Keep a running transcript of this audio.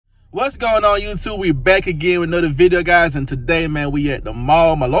What's going on, YouTube? We back again with another video, guys, and today, man, we at the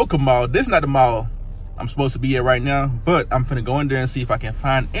mall, my local mall. This is not the mall I'm supposed to be at right now, but I'm finna go in there and see if I can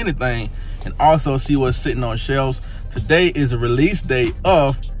find anything and also see what's sitting on shelves. Today is the release date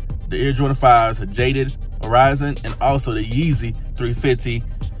of the Air Jordan 5s, the Jaded Horizon, and also the Yeezy 350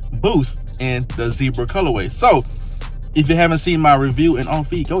 Boost in the zebra colorway. So if you haven't seen my review and on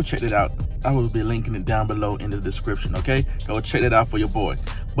feed, go check it out. I will be linking it down below in the description, okay? Go check it out for your boy.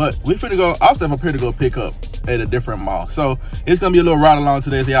 But we're finna go, also I'm up here to go pick up at a different mall. So it's gonna be a little ride along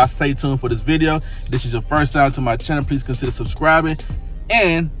today, so y'all stay tuned for this video. If this is your first time to my channel, please consider subscribing.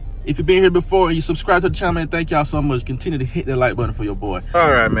 And if you've been here before and you subscribe to the channel, man, thank y'all so much. Continue to hit that like button for your boy.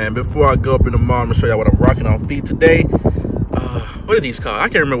 All right, man, before I go up in the mall, I'm gonna show y'all what I'm rocking on feet today. What are these called? I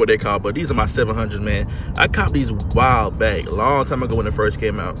can't remember what they called, but these are my 700s, man. I copped these wild back a long time ago when they first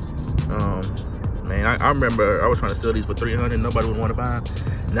came out. Man, I remember I was trying to sell these for 300. Nobody would want to buy them.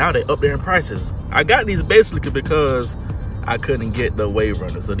 Now they up there in prices. I got these basically because I couldn't get the Wave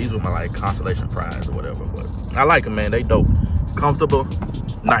Runner, so these were my like consolation prize or whatever. But I like them, man. They dope, comfortable,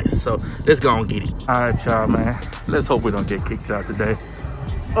 nice. So let's go and get it. All right, y'all, man. Let's hope we don't get kicked out today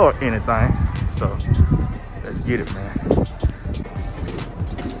or anything. So let's get it, man.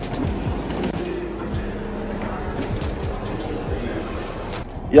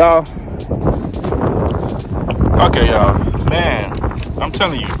 Y'all, okay, y'all, man, I'm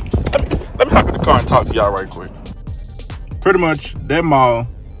telling you, let me hop in the car and talk to y'all right quick. Pretty much, that mall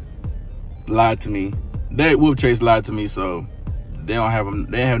lied to me. That Whoop Chase lied to me, so they don't have them.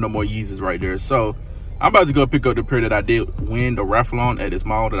 They have no more Yeezys right there. So I'm about to go pick up the pair that I did win the raffle on at this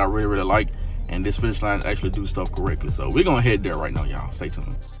mall that I really like, and this Finish Line actually do stuff correctly. So we're gonna head there right now, y'all. Stay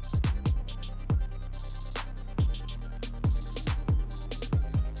tuned.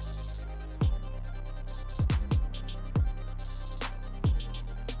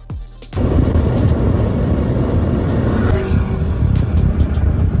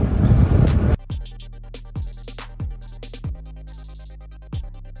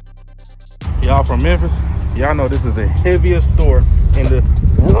 Y'all from Memphis, y'all know this is the heaviest store in the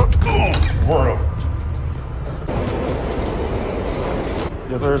world.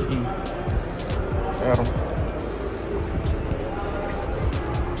 Yes, sir, Ski. Adam.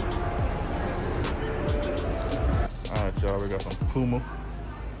 All right, y'all, we got some Puma.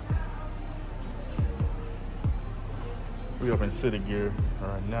 We up in City Gear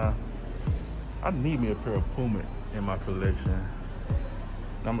right now. I need me a pair of Puma in my collection.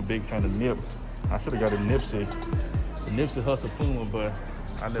 I'm a big fan of Nip. I should have got a Nipsey Hustle Puma, but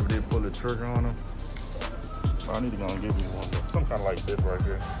I never did pull the trigger on them. So I need to go and get me one. Some kind of like this right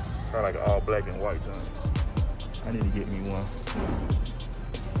here. Kind of like an all black and white junk. I need to get me one.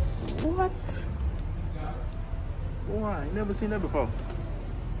 What? Boy, I ain't never seen that before.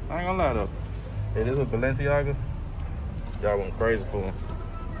 I ain't gonna lie though. Hey, this was Balenciaga. Y'all went crazy for them.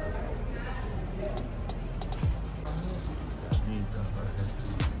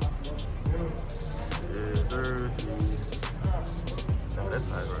 Oh, that's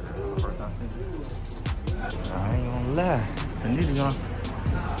nice right there. First time seeing it. I ain't gonna lie. I need to go.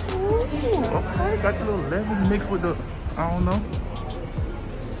 Ooh, okay. Got the little leathers mixed with the, I don't know.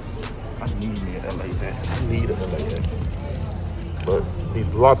 I need me a LA that. I need a LA that. But these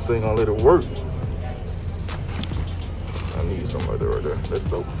blocks ain't gonna let it work. I need something like that right there. That's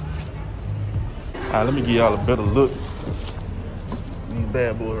dope. All right, let me give y'all a better look. These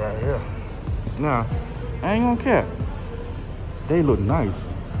bad boys right here. Now, I ain't gonna cap. They look nice.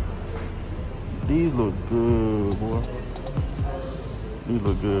 These look good, boy. These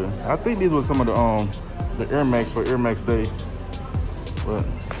look good. I think these were some of the Air Max for Air Max Day. But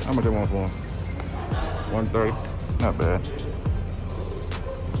how much they want for them? 130. Not bad.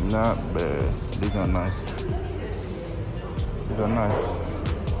 Not bad. These are nice. These are nice.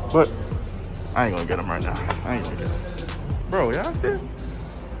 But I ain't gonna get them right now. I ain't gonna get them. Bro, y'all still?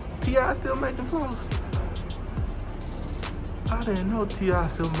 T.I. still making clothes? I didn't know T.I.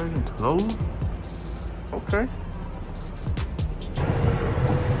 still making clothes. Okay.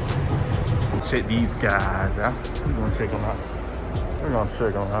 Check these guys out. We're gonna check them out. We're gonna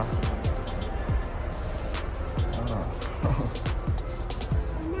check them out.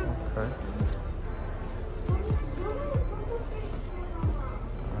 Okay.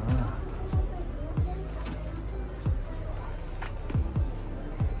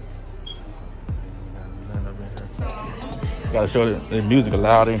 Gotta show the music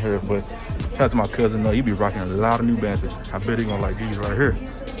loud in here, but shout out to my cousin. He be rocking a lot of New Balances. I bet he gonna like these right here.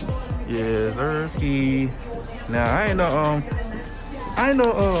 Yes, Ersky. Now I ain't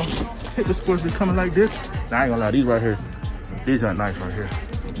know hit the sports be coming like this. Now I ain't gonna lie, these right here, these are nice right here.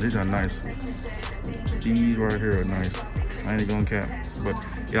 These are nice. These right here are nice. I ain't gonna cap. But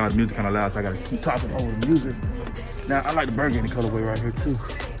y'all, the music kind of loud, so I gotta keep talking over the music. Now, I like the burgundy colorway right here too.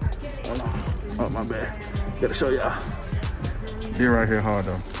 Hold on. Oh, my bad. Gotta show y'all. They're right here hard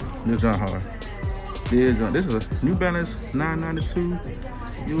though. This not hard. This is a New Balance 992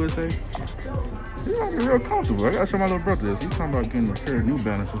 USA. These might be real comfortable. I gotta show my little brother this. He's talking about getting a pair of New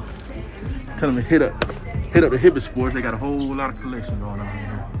Balances. Tell him to hit up the Hibbett Sports. They got a whole lot of collection going on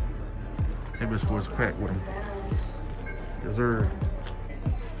here. Hibbett Sports packed with them. Deserved.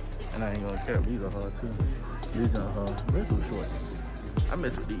 And I ain't gonna cap. These are hard too. These are hard. They're too short. I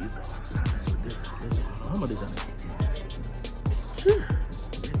mess with these. I mess with this. How much is that?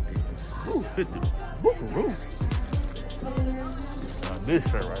 50. Woo. This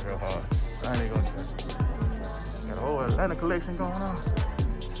shirt right here hard. I ain't gonna check. Got a whole Atlanta collection going on.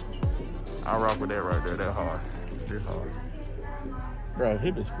 I rock with that right there. That hard. This hard. Bro,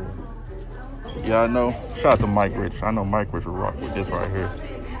 hit this for. Yeah, I know. Shout out to Mike Rich. I know Mike Rich will rock with this right here.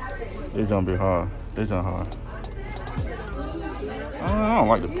 This gonna be hard. This gonna hard. I don't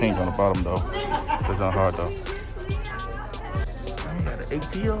like the pink on the bottom though. This not hard though. I got the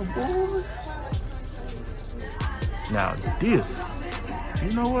ATL boys. Now this,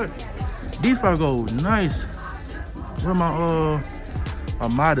 you know what? These probably go nice with my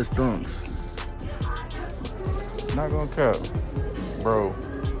Adidas dunks. Not gonna cap, bro.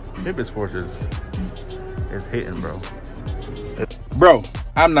 Hibbett Sports is hitting, bro. Bro,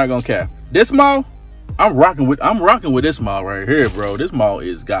 I'm not gonna cap. This mall, I'm rocking with this mall right here, bro. This mall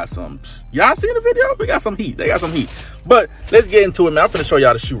is got some. Y'all seen the video? We got some heat. They got some heat. But let's get into it, man. I'm finna show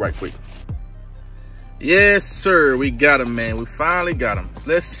y'all the shoe right quick. Yes, sir. We got him, man. We finally got him.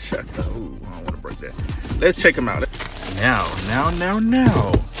 Let's check. Ooh, I don't want to break that. Let's check him out. Now.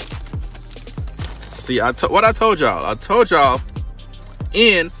 See, what I told y'all. I told y'all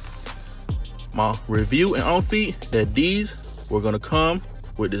in my review and on feet that these were gonna come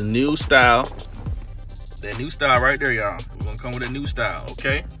with this new style. That new style right there, y'all. We're gonna come with a new style,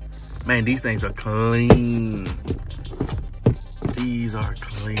 okay? Man, these things are clean. These are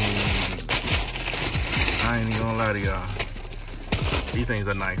clean. I ain't even gonna lie to y'all. These things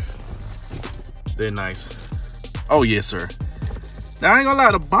are nice. They're nice. Oh, yes, sir. Now, I ain't gonna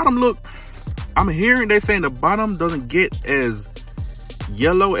lie, the bottom look, I'm hearing they saying the bottom doesn't get as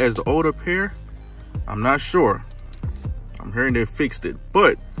yellow as the older pair. I'm not sure. I'm hearing they fixed it,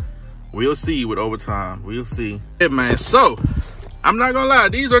 but we'll see with overtime. We'll see. Yeah, man, so I'm not gonna lie,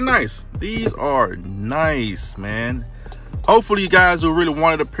 these are nice. These are nice, man. Hopefully you guys who really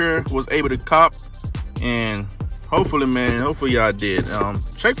wanted a pair was able to cop, and hopefully, man, hopefully y'all did.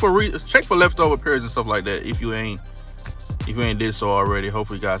 Check for leftover pairs and stuff like that if you ain't did so already.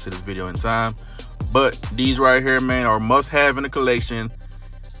 Hopefully you guys see this video in time. But these right here, man, are must have in the collection.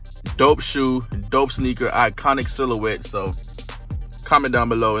 Dope shoe, dope sneaker, iconic silhouette. So comment down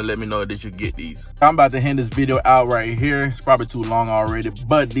below and let me know that you get these. I'm about to hand this video out right here. It's probably too long already,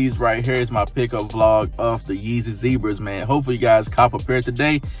 but these right here is my pickup vlog of the Yeezy Zebras, man. Hopefully you guys cop a pair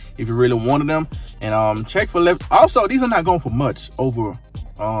today if you really wanted them. And check for left. Also, these are not going for much over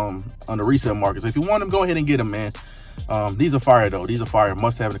on the resale market. So if you want them, go ahead and get them, man. These are fire though. These are fire.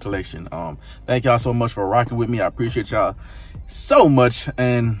 Must have in the collection. Thank y'all so much for rocking with me. I appreciate y'all so much.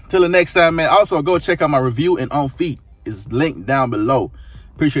 And till the next time, man. Also, go check out my review and on feet. Is linked down below.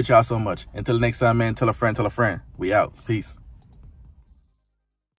 Appreciate y'all so much. Until the next time, man. Tell a friend. We out. Peace.